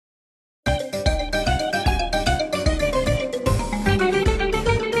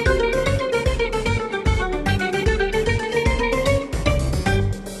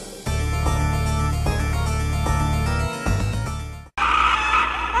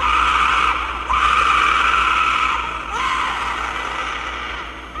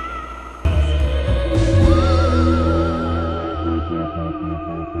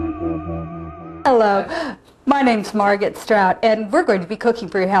name's Margit Strout, and we're going to be cooking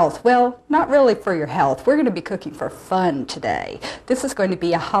for your health. Well, not really for your health. We're going to be cooking for fun today. This is going to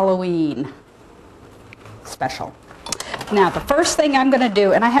be a Halloween special. Now, the first thing I'm going to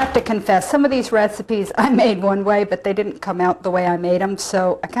do, and I have to confess, some of these recipes I made one way, but they didn't come out the way I made them,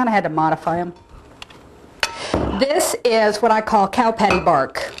 so I kind of had to modify them. This is what I call cow patty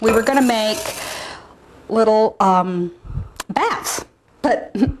bark. We were going to make little bats,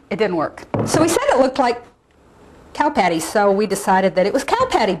 but it didn't work. So we said it looked like cow patties, so we decided that it was cow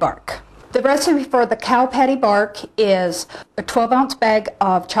patty bark. The recipe for the cow patty bark is a 12-ounce bag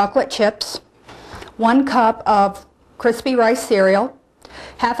of chocolate chips, 1 cup of crispy rice cereal,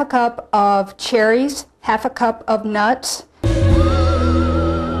 half a cup of cherries, half a cup of nuts,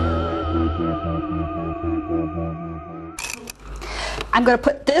 I'm going to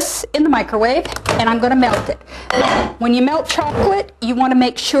put this in the microwave and I'm going to melt it. When you melt chocolate, you want to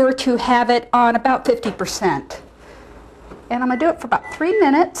make sure to have it on about 50%. And I'm going to do it for about 3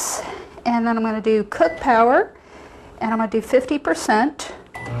 minutes, and then I'm going to do cook power, and I'm going to do 50%.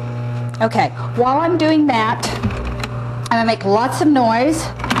 Okay, while I'm doing that, I'm going to make lots of noise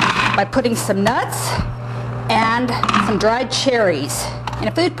by putting some nuts and some dried cherries in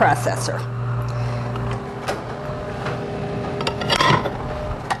a food processor.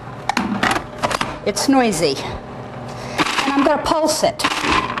 It's noisy. And I'm going to pulse it.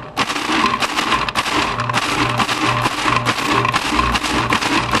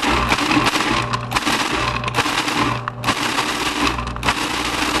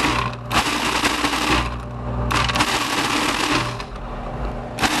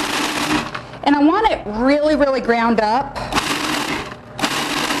 And I want it really, really ground up.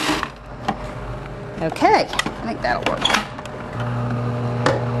 Okay, I think that'll work.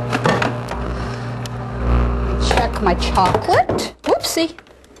 Check my chocolate. Whoopsie.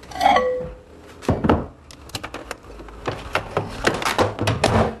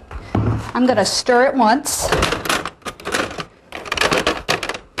 I'm going to stir it once.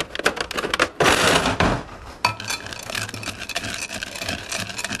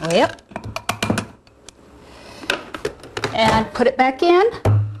 Yep. And put it back in.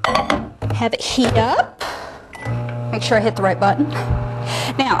 Have it heat up. Make sure I hit the right button.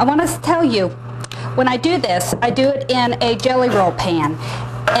 Now, I want to tell you, when I do this, I do it in a jelly roll pan,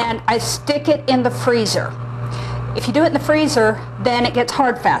 and I stick it in the freezer. If you do it in the freezer, then it gets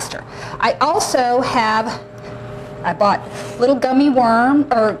hard faster. I also I bought little gummy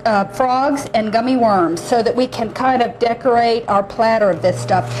frogs and gummy worms so that we can kind of decorate our platter of this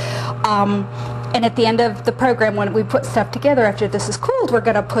stuff. And at the end of the program, when we put stuff together after this is cooled, we're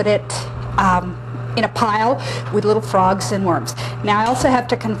going to put it in a pile with little frogs and worms. Now, I also have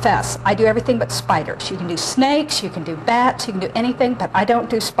to confess, I do everything but spiders. You can do snakes, you can do bats, you can do anything, but I don't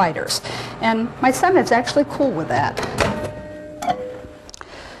do spiders. And my son is actually cool with that.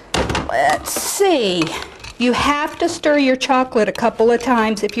 Let's see. You have to stir your chocolate a couple of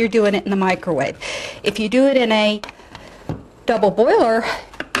times if you're doing it in the microwave. If you do it in a double boiler,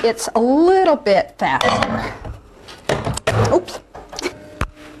 it's a little bit faster. Oops.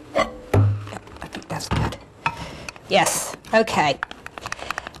 That's good. Yes, okay.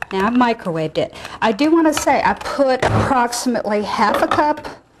 Now I've microwaved it. I do want to say I put approximately half a cup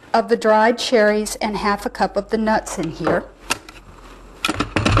of the dried cherries and half a cup of the nuts in here.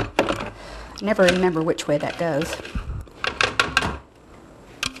 I never remember which way that goes.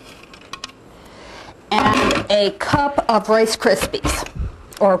 And a cup of Rice Krispies,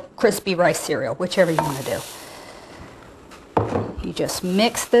 or crispy rice cereal, whichever you want to do. You just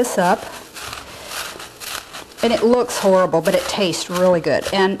mix this up. And it looks horrible, but it tastes really good.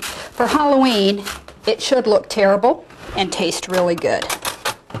 And for Halloween, it should look terrible and taste really good.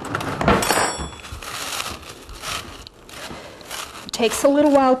 It takes a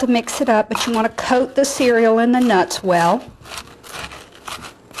little while to mix it up, but you want to coat the cereal and the nuts well.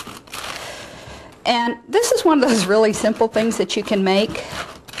 And this is one of those really simple things that you can make.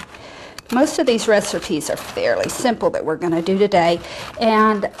 Most of these recipes are fairly simple that we're going to do today,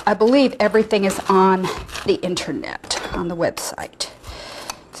 and I believe everything is on the internet, on the website.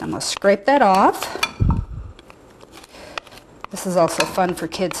 So I'm going to scrape that off. This is also fun for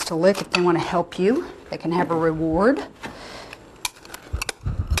kids to lick if they want to help you. They can have a reward.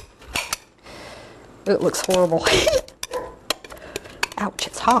 It looks horrible. Ouch,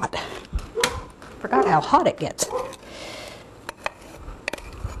 it's hot. Forgot how hot it gets.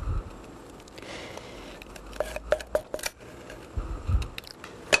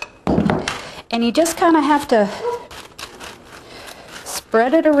 And you just kind of have to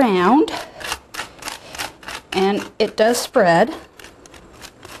spread it around, and it does spread.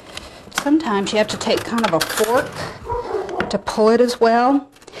 Sometimes you have to take kind of a fork to pull it as well.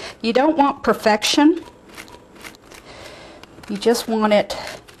 You don't want perfection. You just want it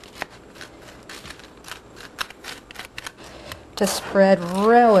to spread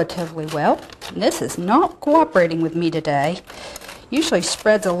relatively well. And this is not cooperating with me today. Usually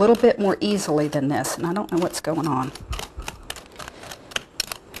spreads a little bit more easily than this, and I don't know what's going on.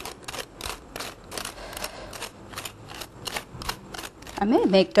 I may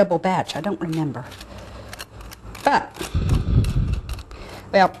make double batch, I don't remember. But,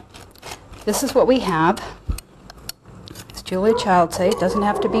 well, this is what we have. As Julia Child said, it doesn't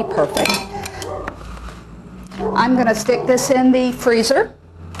have to be perfect. I'm going to stick this in the freezer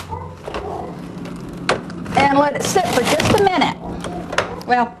and let it sit for just a minute.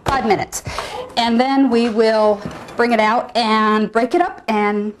 Well, 5 minutes. And then we will bring it out and break it up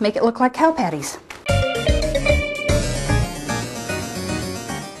and make it look like cow patties.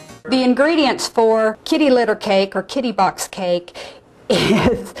 The ingredients for kitty litter cake or kitty box cake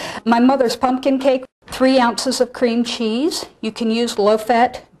is my mother's pumpkin cake, 3 ounces of cream cheese. You can use low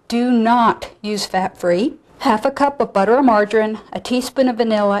fat. Do not use fat-free. Half a cup of butter or margarine, a teaspoon of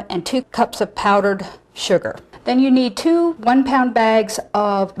vanilla, and 2 cups of powdered sugar. Then you need 2 1-pound bags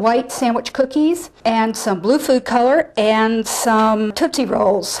of white sandwich cookies and some blue food color and some Tootsie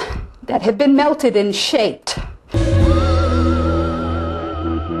Rolls that have been melted and shaped.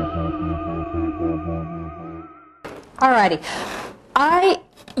 Alrighty, I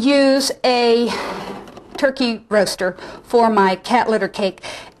use a turkey roaster for my cat litter cake,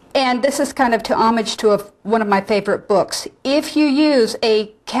 and this is kind of to homage to one of my favorite books. If you use a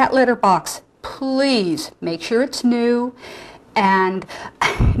cat litter box, please make sure it's new and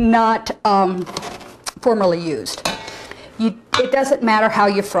not formerly used. It doesn't matter how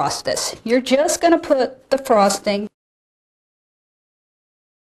you frost this. You're just going to put the frosting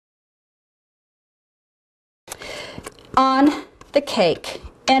on the cake,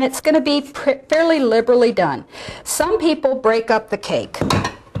 and it's going to be fairly liberally done. Some people break up the cake.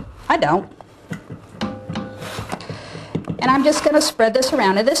 I don't. And I'm just going to spread this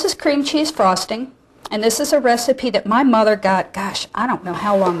around. And this is cream cheese frosting, and this is a recipe that my mother got, gosh, I don't know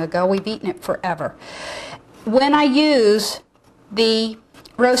how long ago. We've eaten it forever. When I use the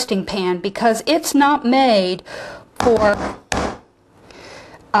roasting pan, because it's not made for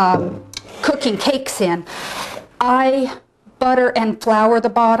cooking cakes in, I butter and flour the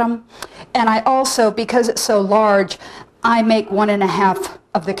bottom, and I also, because it's so large, I make 1.5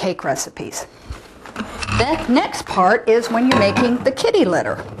 of the cake recipes. The next part is when you're making the kitty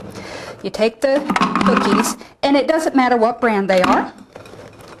litter. You take the cookies, and it doesn't matter what brand they are.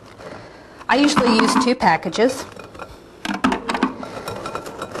 I usually use 2 packages.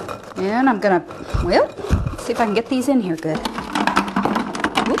 And I'm gonna, well, let's see if I can get these in here good.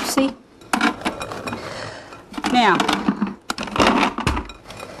 Whoopsie. Now,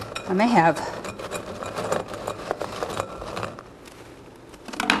 I may have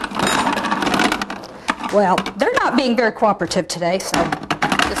well, they're not being very cooperative today, so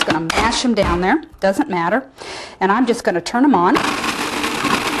I'm just going to mash them down there. Doesn't matter. And I'm just going to turn them on.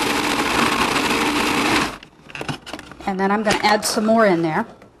 And then I'm going to add some more in there.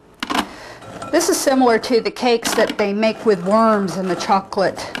 This is similar to the cakes that they make with worms and the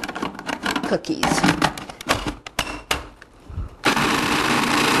chocolate cookies.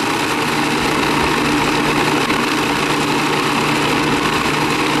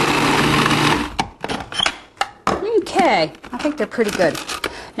 Okay, I think they're pretty good.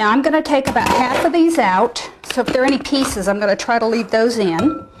 Now I'm going to take about half of these out. So if there are any pieces, I'm going to try to leave those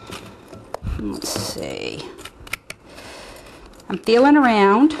in. Let's see. I'm feeling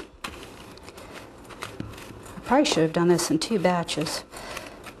around. I probably should have done this in 2 batches.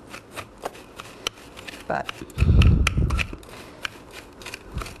 But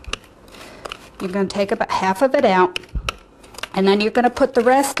you're going to take about half of it out. And then you're going to put the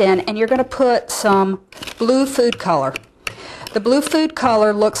rest in, and you're going to put some blue food color. The blue food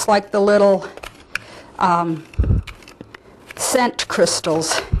color looks like the little scent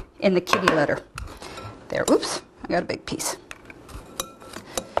crystals in the kitty litter. There, oops, I got a big piece.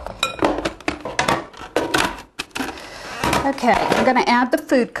 Okay, I'm going to add the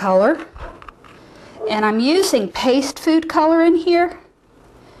food color, and I'm using paste food color in here,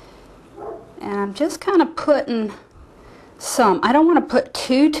 and I'm just kind of putting some. I don't want to put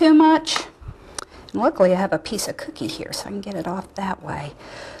too much. And luckily I have a piece of cookie here so I can get it off that way.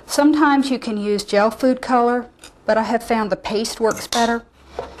 Sometimes you can use gel food color, but I have found the paste works better.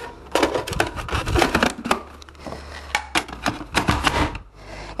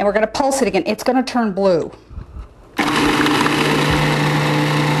 And we're going to pulse it again. It's going to turn blue.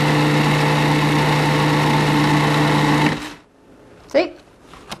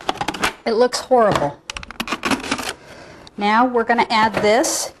 It looks horrible. Now we're going to add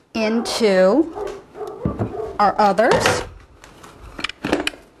this into our others.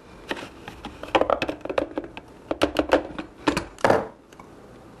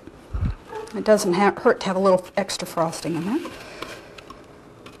 It doesn't hurt to have a little extra frosting in there.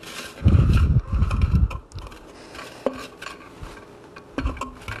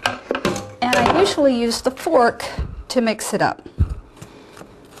 And I usually use the fork to mix it up.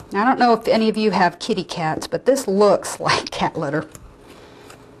 Now, I don't know if any of you have kitty cats, but this looks like cat litter.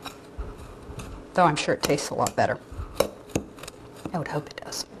 Though I'm sure it tastes a lot better. I would hope it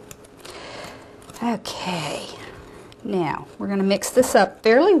does. Okay, now we're going to mix this up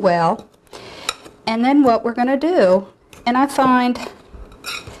fairly well. And then what we're going to do, and I find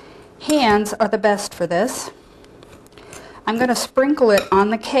hands are the best for this, I'm going to sprinkle it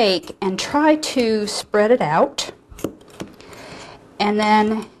on the cake and try to spread it out. And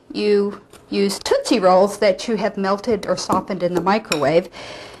then you use Tootsie Rolls that you have melted or softened in the microwave,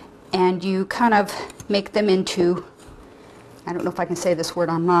 and you kind of make them into, I don't know if I can say this word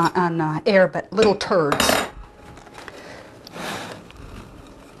on air, but little turds.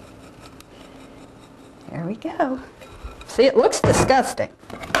 There we go. See, it looks disgusting.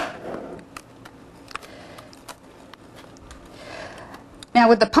 Now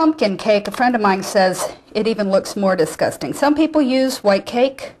with the pumpkin cake, a friend of mine says it even looks more disgusting. Some people use white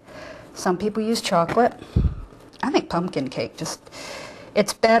cake, some people use chocolate. I think pumpkin cake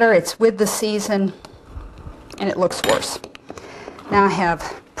it's better, it's with the season, and it looks worse. Now I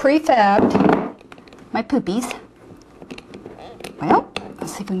have prefabbed my poopies. Well,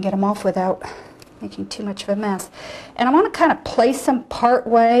 let's see if we can get them off without making too much of a mess. And I want to kind of place them part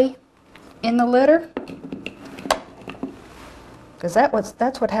way in the litter, because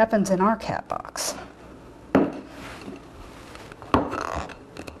that's what happens in our cat box.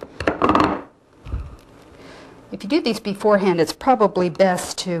 If you do these beforehand, it's probably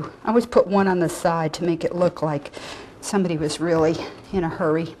best to, I always put one on the side to make it look like somebody was really in a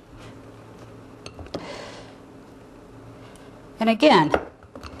hurry. And again,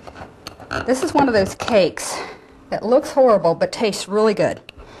 this is one of those cakes that looks horrible but tastes really good.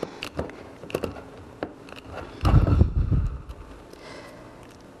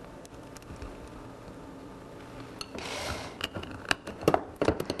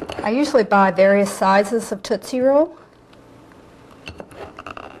 I usually buy various sizes of Tootsie Roll,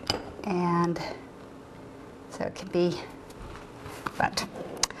 and so it can be, but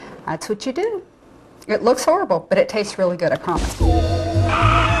that's what you do. It looks horrible, but it tastes really good, I promise.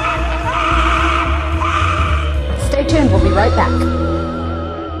 Stay tuned, we'll be right back.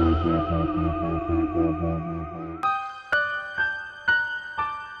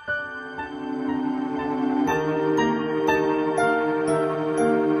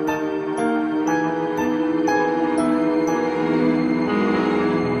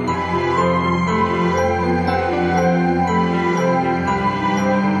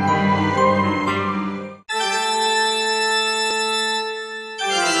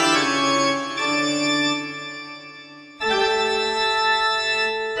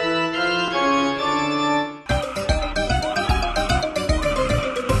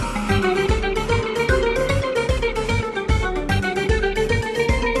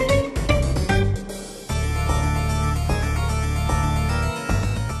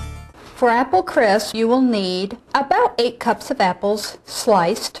 For apple crisp, you will need about 8 cups of apples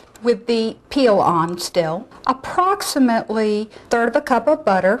sliced with the peel on still, approximately 1/3 of a cup of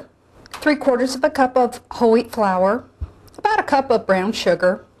butter, 3/4 of a cup of whole wheat flour, about a cup of brown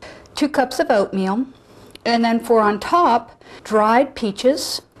sugar, 2 cups of oatmeal, and then for on top, dried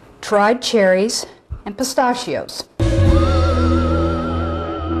peaches, dried cherries, and pistachios.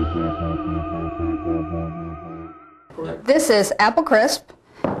 This is apple crisp.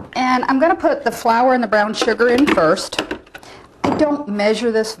 And I'm going to put the flour and the brown sugar in first. I don't measure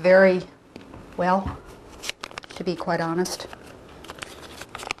this very well, to be quite honest.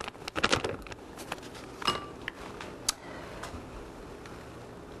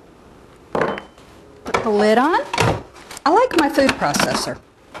 Put the lid on. I like my food processor.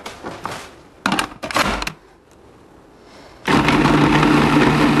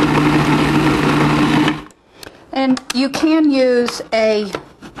 And you can use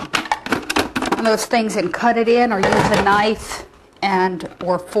one of those things and cut it in, or use a knife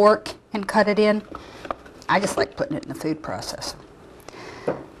or fork and cut it in. I just like putting it in the food processor.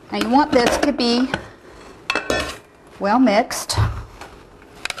 Now you want this to be well mixed.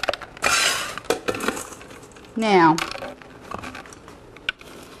 Now,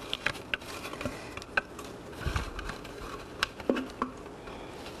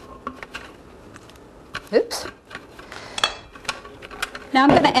 Oops. Now I'm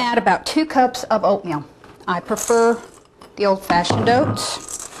going to add about 2 cups of oatmeal. I prefer the old-fashioned oats.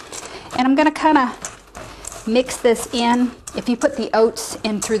 And I'm going to kind of mix this in. If you put the oats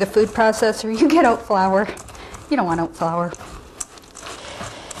in through the food processor, you get oat flour. You don't want oat flour.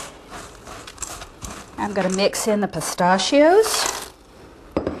 I'm going to mix in the pistachios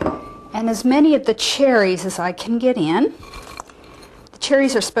and as many of the cherries as I can get in. The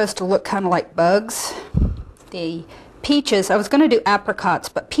cherries are supposed to look kind of like bugs. The peaches, I was going to do apricots,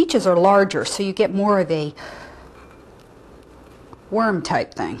 but peaches are larger, so you get more of a worm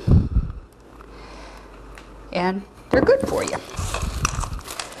type thing. And they're good for you.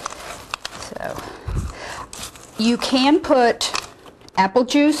 So you can put apple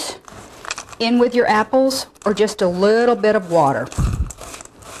juice in with your apples or just a little bit of water.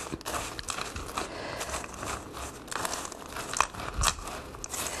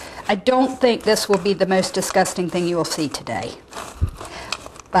 I don't think this will be the most disgusting thing you will see today,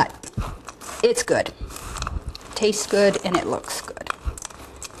 but it's good. It tastes good and it looks good.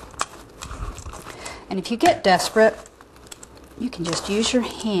 And if you get desperate, you can just use your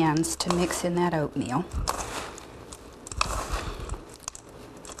hands to mix in that oatmeal.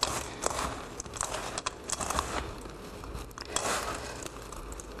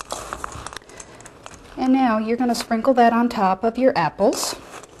 And now you're going to sprinkle that on top of your apples.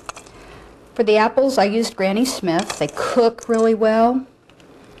 For the apples, I used Granny Smith. They cook really well.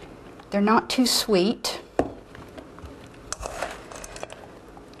 They're not too sweet.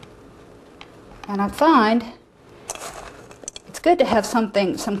 And I find it's good to have some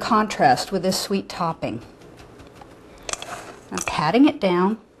contrast with this sweet topping. I'm patting it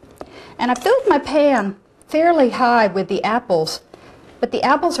down. And I filled my pan fairly high with the apples, but the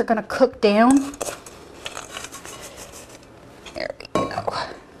apples are going to cook down. There we go.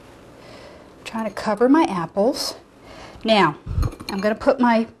 Trying to cover my apples. Now, I'm going to put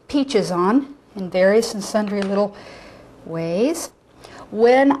my peaches on in various and sundry little ways.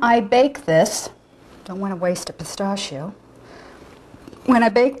 When I bake this, don't want to waste a pistachio. When I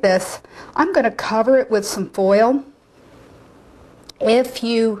bake this, I'm going to cover it with some foil. If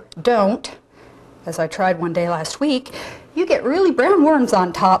you don't, as I tried one day last week, you get really brown worms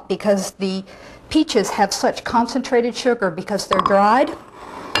on top because the peaches have such concentrated sugar because they're dried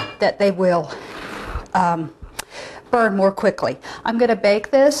that they will burn more quickly. I'm going to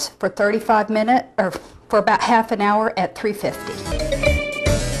bake this for 35 minutes or for about half an hour at 350.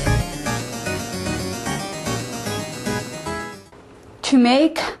 To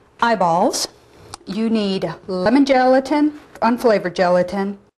make eyeballs, you need lemon gelatin, unflavored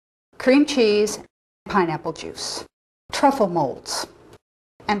gelatin, cream cheese, pineapple juice, truffle molds,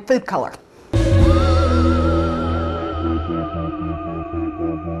 and food color.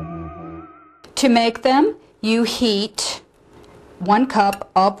 To make them, you heat 1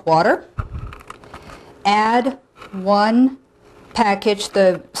 cup of water, add 1 package,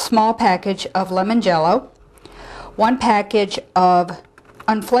 the small package of lemon jello, 1 package of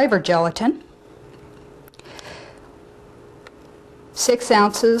unflavored gelatin, 6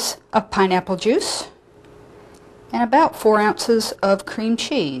 ounces of pineapple juice, and about 4 ounces of cream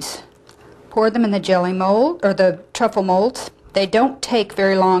cheese. Pour them in the jelly mold, or the truffle molds. They don't take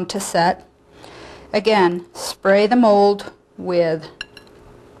very long to set. Again, spray the mold with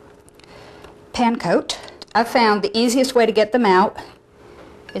pan coat. I found the easiest way to get them out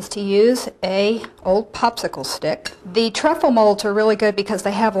is to use a old popsicle stick. The truffle molds are really good because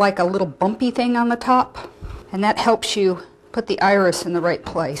they have like a little bumpy thing on the top, and that helps you put the iris in the right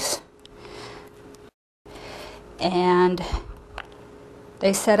place. And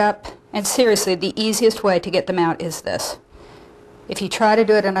they set up, and seriously, the easiest way to get them out is this. If you try to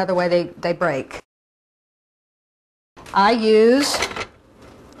do it another way, they break. I use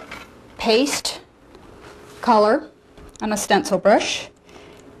paste color on a stencil brush,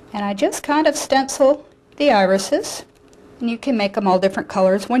 and I just kind of stencil the irises, and you can make them all different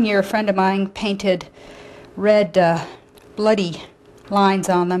colors. One year a friend of mine painted red bloody lines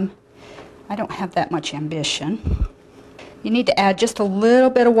on them. I don't have that much ambition. You need to add just a little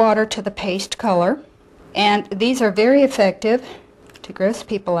bit of water to the paste color, and these are very effective to gross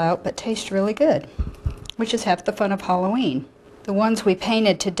people out but taste really good, which is half the fun of Halloween. The ones we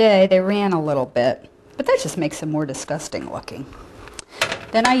painted today, they ran a little bit, but that just makes them more disgusting looking.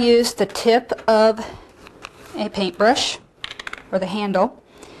 Then I used the tip of a paintbrush, or the handle,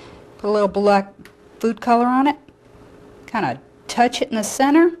 put a little black food color on it, kind of touch it in the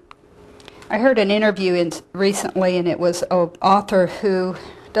center. I heard an interview recently, and it was an author who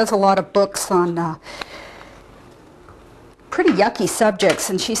does a lot of books on pretty yucky subjects,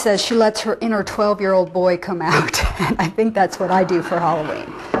 and she says she lets her inner 12-year-old boy come out. And I think that's what I do for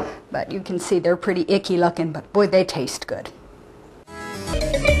Halloween. But you can see they're pretty icky looking, but boy, they taste good.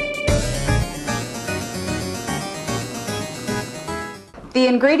 The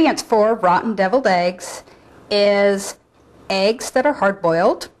ingredients for rotten deviled eggs is eggs that are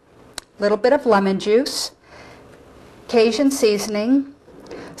hard-boiled, a little bit of lemon juice, Cajun seasoning,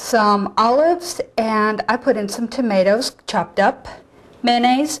 some olives, and I put in some tomatoes chopped up,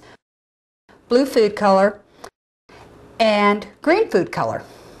 mayonnaise, blue food color, and green food color.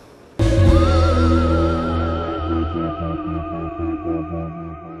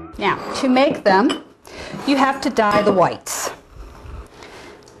 Now, to make them, you have to dye the whites.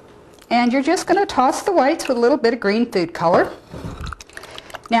 And you're just going to toss the whites with a little bit of green food color.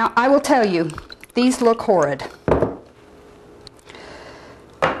 Now, I will tell you, these look horrid.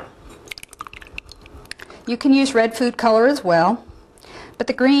 You can use red food color as well, but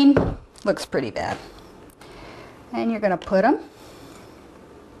the green looks pretty bad. And you're going to put them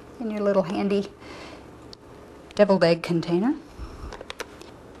in your little handy deviled egg container.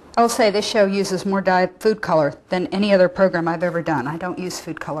 I'll say this show uses more dyed food color than any other program I've ever done. I don't use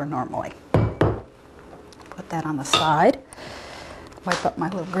food color normally. Put that on the side. Wipe up my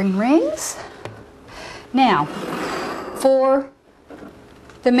little green rings. Now, for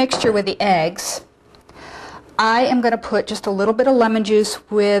the mixture with the eggs, I am going to put just a little bit of lemon juice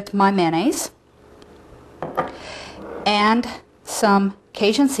with my mayonnaise and some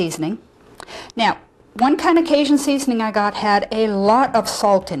Cajun seasoning. Now, one kind of Cajun seasoning I got had a lot of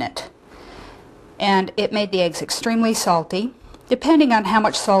salt in it, and it made the eggs extremely salty. Depending on how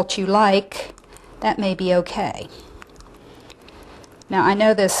much salt you like, that may be okay. Now, I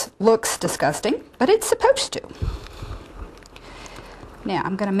know this looks disgusting, but it's supposed to. Now,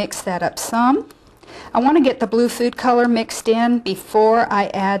 I'm going to mix that up some. I want to get the blue food color mixed in before I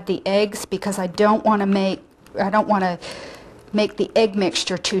add the eggs because I don't want to make the egg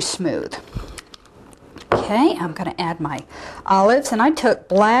mixture too smooth. Okay, I'm going to add my olives, and I took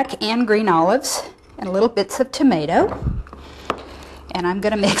black and green olives and little bits of tomato, and I'm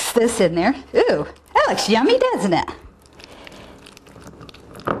going to mix this in there. Ooh, that looks yummy, doesn't it?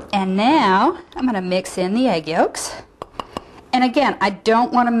 And now I'm going to mix in the egg yolks, and again, I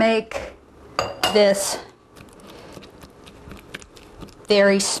don't want to make this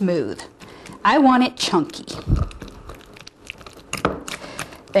very smooth. I want it chunky.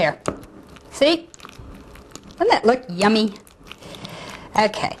 There. See? Doesn't that look yummy?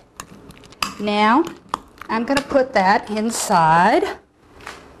 Okay. Now, I'm going to put that inside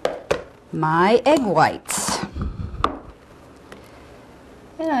my egg whites.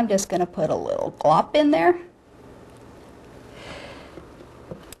 And I'm just going to put a little glop in there.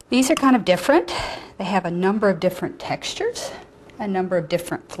 These are kind of different. They have a number of different textures, a number of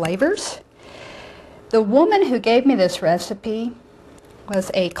different flavors. The woman who gave me this recipe was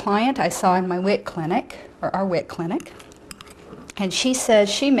a client I saw in my WIC clinic, or our WIC clinic, and she says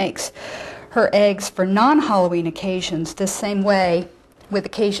she makes her eggs for non-Halloween occasions the same way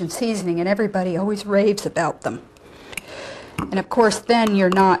with Cajun seasoning, and everybody always raves about them. And of course then you're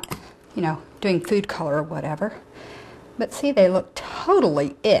not, doing food color or whatever. But see, they look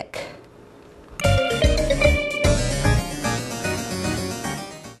totally ick.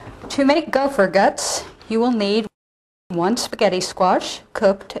 To make gopher guts, you will need 1 spaghetti squash,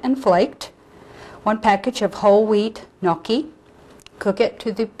 cooked and flaked, 1 package of whole wheat gnocchi, cook it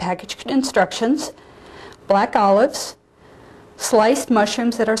to the package instructions, black olives, sliced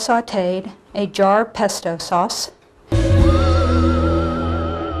mushrooms that are sauteed, a jar of pesto sauce.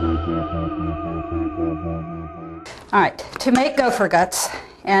 Alright, to make gopher guts,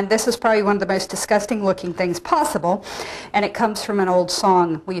 and this is probably one of the most disgusting looking things possible, and it comes from an old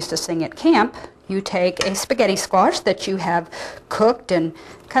song we used to sing at camp. You take a spaghetti squash that you have cooked and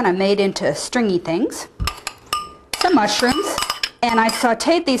kind of made into stringy things, some mushrooms, and I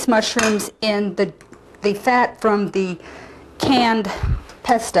sauteed these mushrooms in the fat from the canned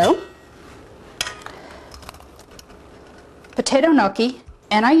pesto, potato gnocchi,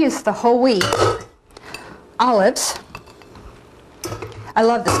 and I used the whole wheat, olives. I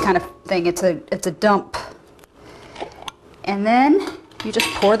love this kind of thing. It's a dump. And then you just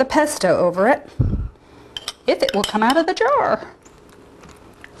pour the pesto over it, if it will come out of the jar.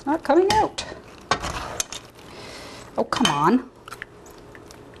 It's not coming out. Oh, come on.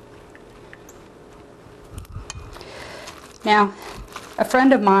 Now, a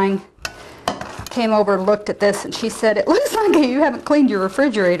friend of mine came over and looked at this, and she said, it looks like you haven't cleaned your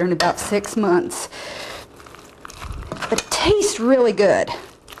refrigerator in about 6 months. But it tastes really good.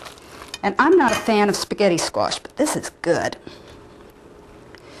 And I'm not a fan of spaghetti squash, but this is good.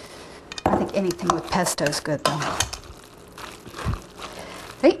 I think anything with pesto is good, though.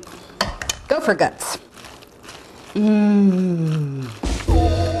 Hey, go for guts. Mmm.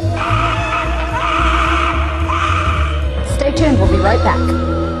 Stay tuned, we'll be right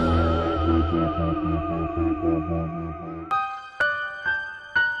back.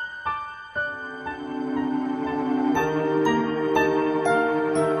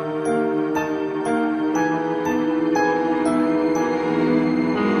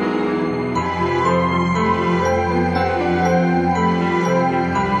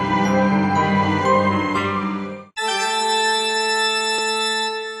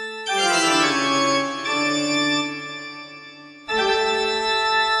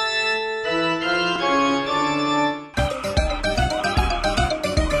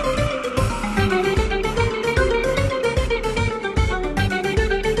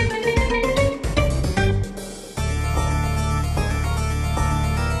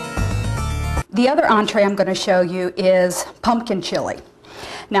 The other entree I'm going to show you is pumpkin chili.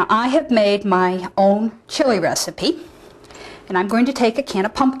 Now I have made my own chili recipe, and I'm going to take a can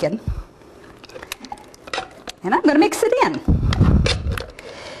of pumpkin and I'm going to mix it in.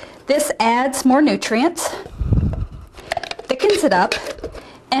 This adds more nutrients, thickens it up,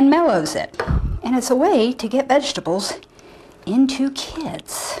 and mellows it. And it's a way to get vegetables into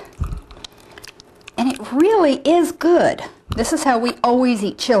kids. And it really is good. This is how we always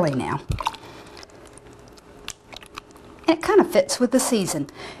eat chili now. It kind of fits with the season.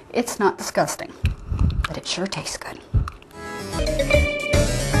 It's not disgusting, but it sure tastes good.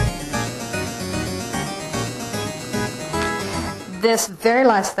 This very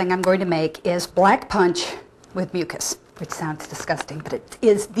last thing I'm going to make is black punch with mucus, which sounds disgusting, but it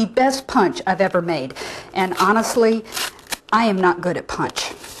is the best punch I've ever made. And honestly, I am not good at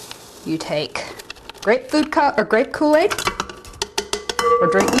punch. You take grape Kool-Aid or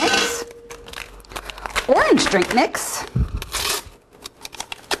drink mix, orange drink mix,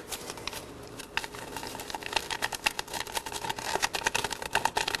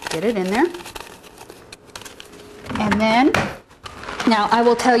 get it in there, and then, now I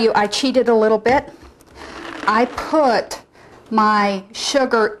will tell you I cheated a little bit. I put my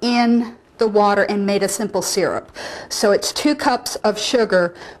sugar in the water and made a simple syrup. So it's 2 cups of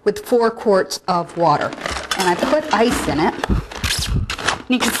sugar with 4 quarts of water. And I put ice in it. And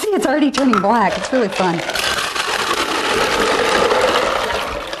you can see it's already turning black. It's really fun.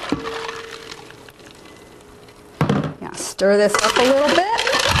 Now stir this up a little bit.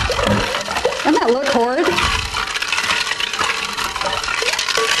 Doesn't that look horrid?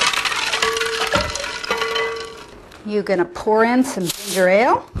 You're going to pour in some ginger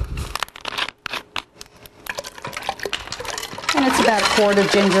ale. And it's about 1 quart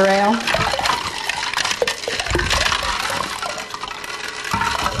of ginger ale.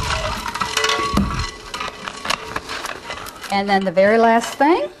 And then the very last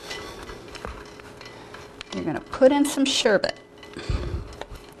thing, you're going to put in some sherbet.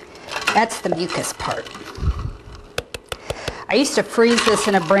 That's the mucus part. I used to freeze this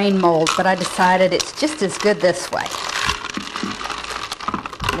in a brain mold, but I decided it's just as good this way.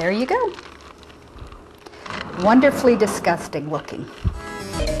 There you go. Wonderfully disgusting looking.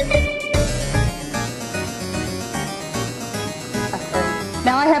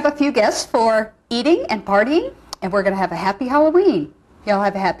 Now I have a few guests for eating and partying, and we're going to have a happy Halloween. Y'all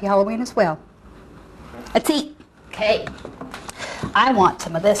have a happy Halloween as well. Let's eat. Okay. I want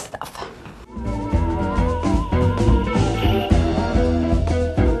some of this stuff.